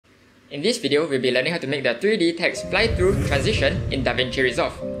In this video, we'll be learning how to make the 3D text fly-through transition in Davinci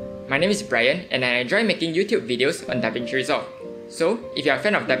Resolve. My name is Brian and I enjoy making YouTube videos on Davinci Resolve. So, if you're a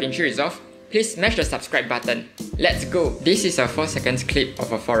fan of Davinci Resolve, please smash the subscribe button. Let's go! This is a 4 seconds clip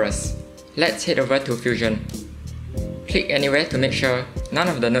of a forest. Let's head over to Fusion. Click anywhere to make sure none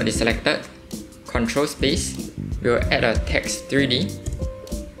of the node is selected. Control space. We'll add a text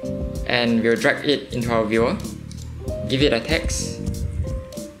 3D. And we'll drag it into our viewer. Give it a text.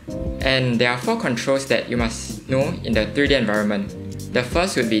 And there are 4 controls that you must know in the 3D environment. The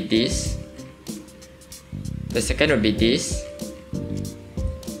first would be this. The second would be this.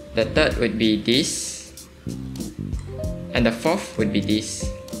 The third would be this. And the fourth would be this.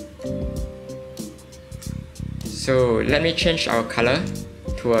 So let me change our color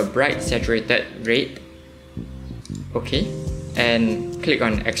to a bright saturated red. Okay. And click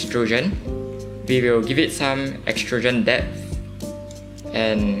on extrusion. We will give it some extrusion depth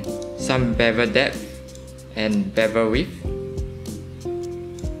and some bevel depth and bevel width.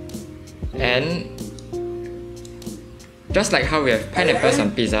 And just like how we have pineapples on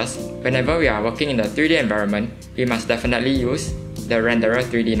pizzas, whenever we are working in the 3D environment, we must definitely use the renderer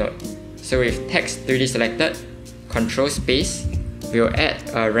 3D node. So with text 3D selected, control space, we'll add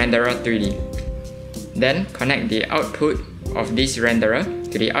a renderer 3D. Then connect the output of this renderer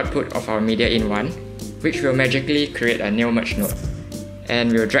to the output of our media in 1, which will magically create a new merge node.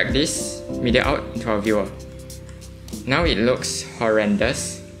 And we'll drag this media out into our viewer. Now it looks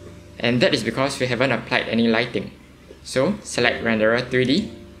horrendous, and that is because we haven't applied any lighting. So select renderer 3D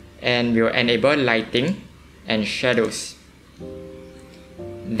and we'll enable lighting and shadows.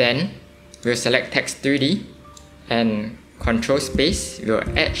 Then we'll select text 3D and control space, we'll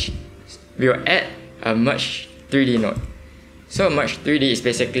add a merge 3D node. So a merge 3D is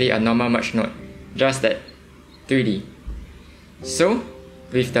basically a normal merge node, just that 3D. So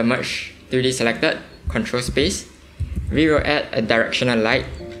with the merge 3D selected, control space, we will add a directional light.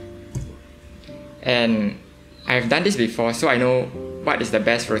 And I've done this before, so I know what is the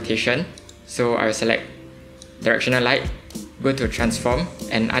best rotation. So I will select directional light, go to transform,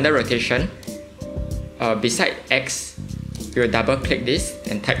 and under rotation, beside X, we will double click this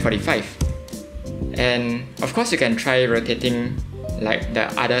and type 45. And of course you can try rotating like the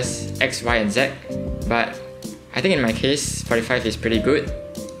others X, Y, and Z, but I think in my case 45 is pretty good.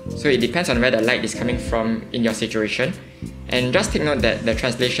 So it depends on where the light is coming from in your situation. And just take note that the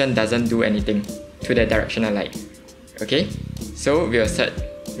translation doesn't do anything to the directional light. Okay, so we'll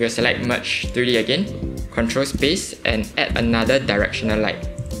select merge 3D again, control space, and add another directional light.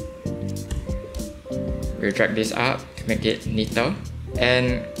 We'll drag this up to make it neater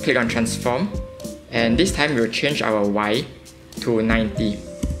and click on transform, and this time we'll change our Y to 90.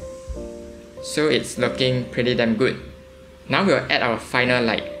 So it's looking pretty damn good. Now we'll add our final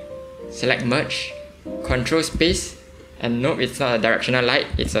light. Select merge, control space, and nope, it's not a directional light,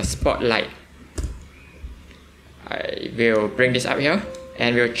 it's a spotlight. I will bring this up here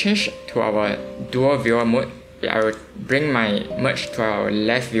and we'll change to our dual viewer mode. I will bring my merge to our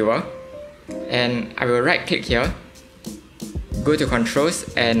left viewer and I will right click here, go to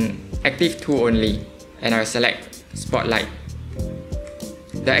controls and active 2 only, and I will select spotlight.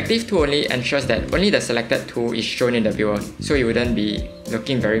 The active 2 only ensures that only the selected 2 is shown in the viewer, so it wouldn't be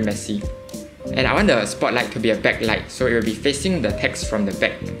looking very messy. And I want the spotlight to be a backlight, so it will be facing the text from the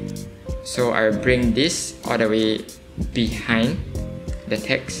back. So I will bring this all the way behind the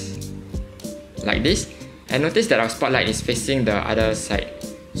text, like this. And notice that our spotlight is facing the other side.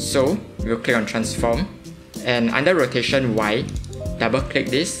 So we'll click on transform, and under rotation Y, double click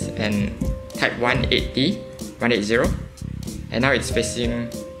this and type 180, and now it's facing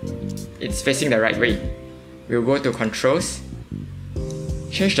the right way. We'll go to controls,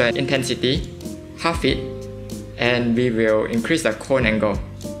 change the intensity, half it, and we will increase the cone angle.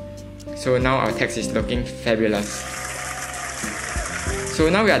 So now our text is looking fabulous. So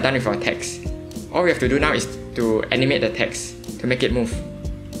now we are done with our text. All we have to do now is to animate the text to make it move.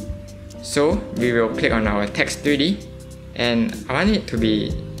 So we will click on our text 3D, and I want it to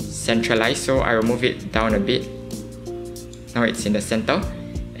be centralized, so I will move it down a bit. Now it's in the center,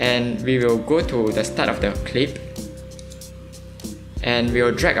 and we will go to the start of the clip and we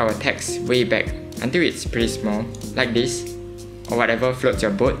will drag our text way back until it's pretty small, like this, or whatever floats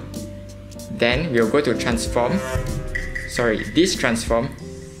your boat. Then we'll go to transform, this transform,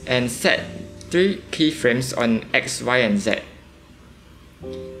 and set 3 keyframes on X, Y, and Z.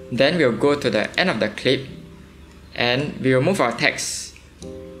 Then we'll go to the end of the clip and we will move our text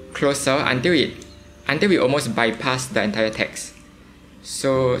closer until we almost bypass the entire text.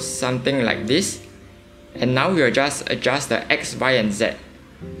 So something like this. And now we'll just adjust the X, Y, and Z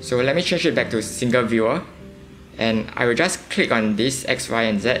So let me change it back to single viewer, and I will just click on this X, Y,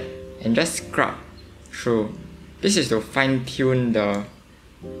 and Z and just scrub through. This is to fine tune the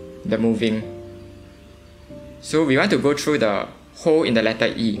moving. So we want to go through the hole in the letter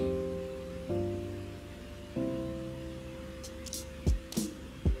E.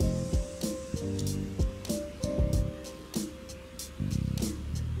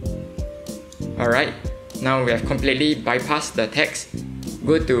 Alright, now we have completely bypassed the text.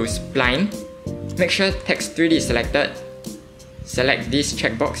 Go to spline, make sure text 3D is selected. Select this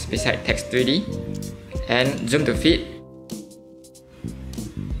checkbox beside text 3D and zoom to fit.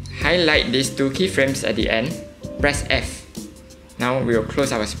 Highlight these two keyframes at the end, press F. Now we will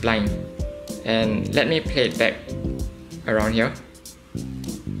close our spline, and let me play it back around here.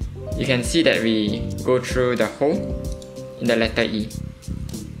 You can see that we go through the hole in the letter E.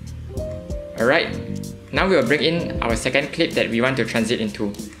 Alright, now we will bring in our second clip that we want to transit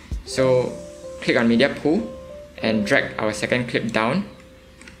into. So click on media pool and drag our second clip down,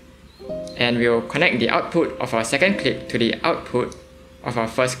 and we will connect the output of our second clip to the output of our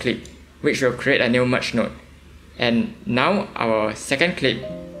first clip, which will create a new merge node. And now our second clip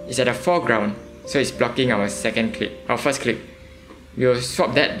is at the foreground, so it's blocking our first clip. We will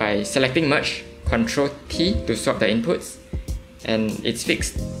swap that by selecting merge, Ctrl T to swap the inputs, and it's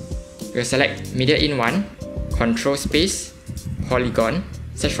fixed. We'll select media in 1, Ctrl space, polygon,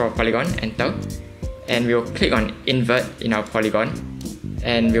 search for polygon, enter, and we'll click on invert in our polygon,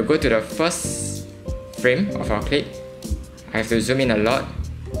 and we'll go to the first frame of our clip. I have to zoom in a lot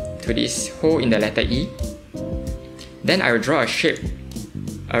to this hole in the letter E. Then I will draw a shape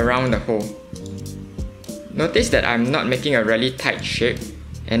around the hole. Notice that I'm not making a really tight shape,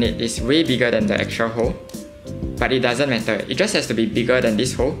 and it is way bigger than the actual hole. But it doesn't matter, it just has to be bigger than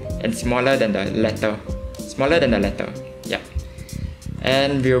this hole and smaller than the letter. Yep.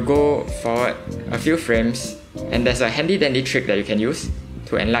 And we'll go forward a few frames, and there's a handy dandy trick that you can use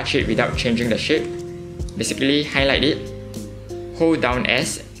to enlarge it without changing the shape. Basically, highlight it, hold down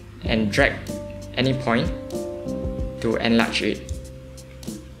S, and drag any point to enlarge it.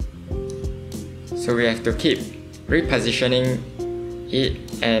 So we have to keep repositioning it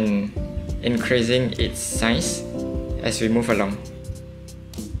and increasing its size as we move along.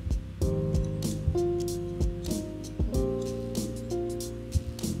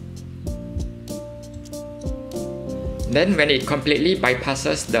 Then when it completely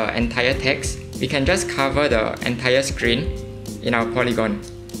bypasses the entire text, we can just cover the entire screen in our polygon.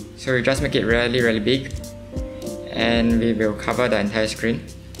 So we just make it really big, and we will cover the entire screen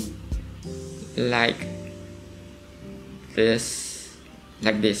like this.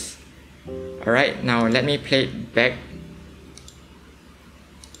 Alright, now let me play it back.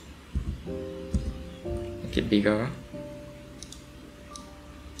 Make it bigger.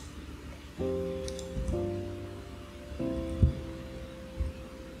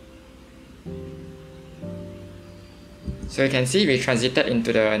 So you can see we transited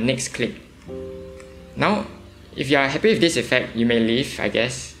into the next clip. Now, if you are happy with this effect, you may leave, I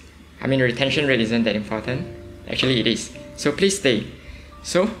guess. I mean, retention rate isn't that important. Actually, it is. So please stay.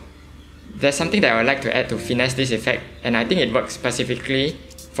 So, there's something that I would like to add to finesse this effect, and I think it works specifically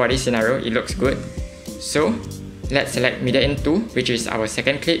for this scenario. It looks good. So, let's select media in 2, which is our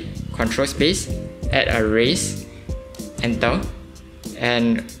second clip, Ctrl space, add a raise, enter,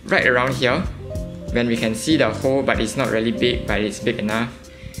 and right around here, when we can see the hole but it's not really big, but it's big enough,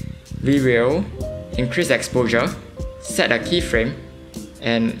 we will increase the exposure, set a keyframe,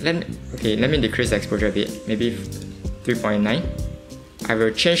 and let me decrease the exposure a bit, maybe 3.9. I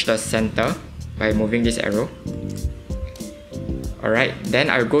will change the center by moving this arrow. Alright, then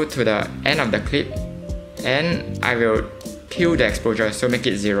I will go to the end of the clip, and I will kill the exposure, so make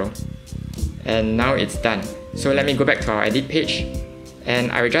it 0. And now it's done. So let me go back to our edit page,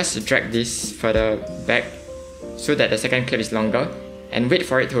 and I will just drag this further back so that the second clip is longer, and wait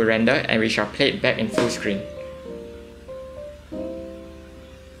for it to render, and we shall play it back in full screen.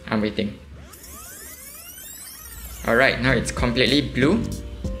 I'm waiting. Alright, now it's completely blue.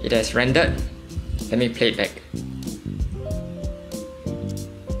 It has rendered. Let me play it back.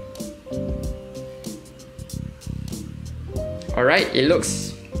 Alright, it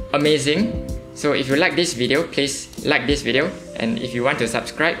looks amazing. So if you like this video, please like this video. And if you want to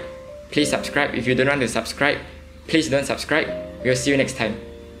subscribe, please subscribe. If you don't want to subscribe, please don't subscribe. We'll see you next time.